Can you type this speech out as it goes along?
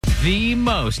The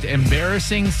most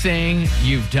embarrassing thing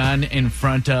you've done in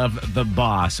front of the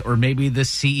boss or maybe the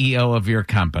CEO of your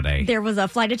company? There was a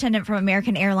flight attendant from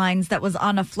American Airlines that was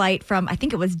on a flight from, I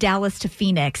think it was Dallas to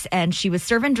Phoenix, and she was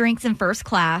serving drinks in first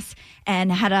class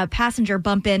and had a passenger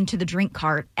bump into the drink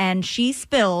cart, and she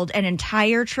spilled an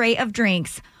entire tray of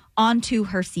drinks onto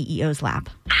her CEO's lap.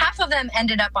 Half of them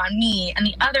ended up on me, and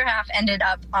the other half ended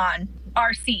up on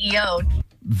our CEO.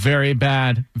 Very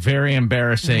bad. Very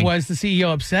embarrassing. Was the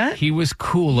CEO upset? He was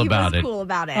cool about it. He was cool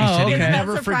about it. Oh, okay. Isn't that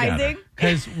Never forget surprising?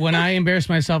 Because when I embarrassed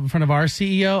myself in front of our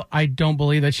CEO, I don't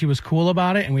believe that she was cool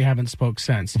about it, and we haven't spoke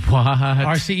since. What?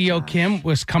 Our CEO, Kim,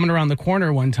 was coming around the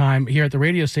corner one time here at the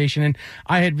radio station, and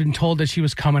I had been told that she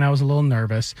was coming. I was a little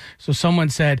nervous. So someone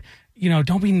said,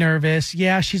 don't be nervous.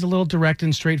 Yeah, she's a little direct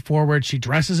and straightforward. She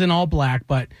dresses in all black,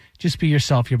 but just be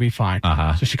yourself. You'll be fine.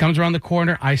 Uh-huh. So she comes around the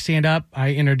corner. I stand up.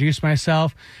 I introduce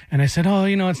myself, and I said,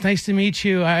 it's nice to meet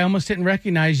you. I almost didn't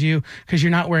recognize you because you're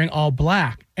not wearing all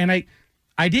black. And I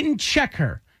didn't check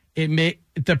her.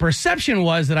 The perception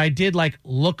was that I did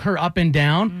look her up and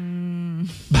down,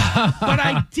 but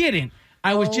I didn't.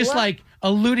 I was just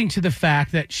alluding to the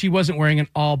fact that she wasn't wearing an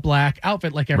all black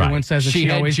outfit like everyone says that she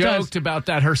always does. She had joked about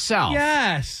that herself.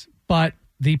 Yes, but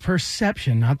the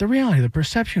perception, not the reality, the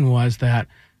perception was that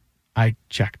I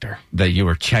checked her. That you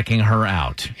were checking her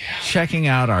out. Yeah. Checking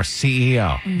out our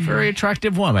CEO. Very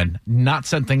attractive woman. Not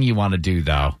something you want to do,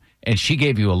 though. And she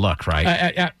gave you a look,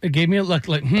 right? It gave me a look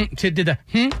did the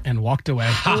and walked away.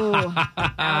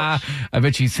 I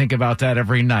bet you think about that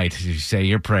every night. You say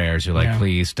your prayers. You're like,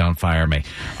 please don't fire me.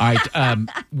 All right.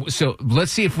 So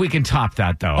let's see if we can top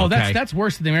that, though. Oh, okay? that's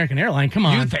worse than the American Airline. Come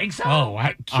on. You think so? Oh,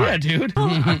 yeah, dude.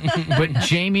 But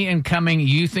Jamie and Cumming,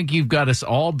 you think you've got us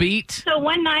all beat? So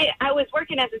one night I was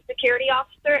working as a security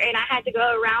officer, and I had to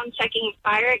go around checking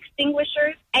fire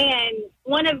extinguishers. And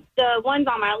one of the ones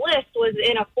on my list was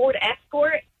in a Ford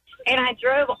Escort, and I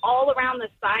drove all around the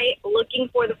site looking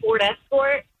for the Ford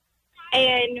Escort.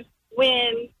 And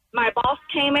when my boss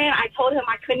came in, I told him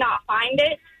I could not find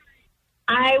it.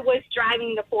 I was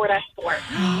driving the Ford Escort.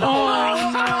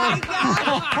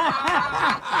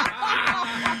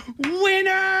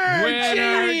 Winner!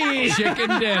 Jamie!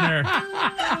 Chicken dinner.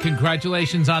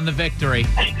 Congratulations on the victory.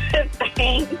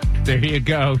 Thanks. There you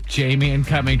go. Jamie and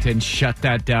Cummington, shut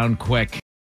that down quick.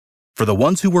 For the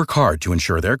ones who work hard to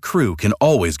ensure their crew can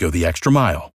always go the extra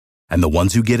mile, and the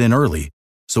ones who get in early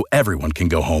so everyone can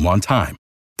go home on time,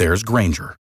 there's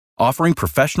Grainger, offering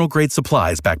professional-grade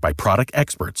supplies backed by product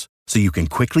experts so you can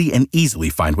quickly and easily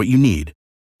find what you need.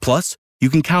 Plus, you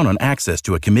can count on access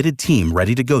to a committed team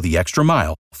ready to go the extra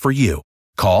mile for you.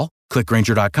 Call, click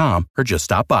Grainger.com, or just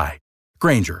stop by.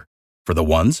 Grainger, for the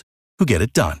ones who get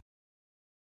it done.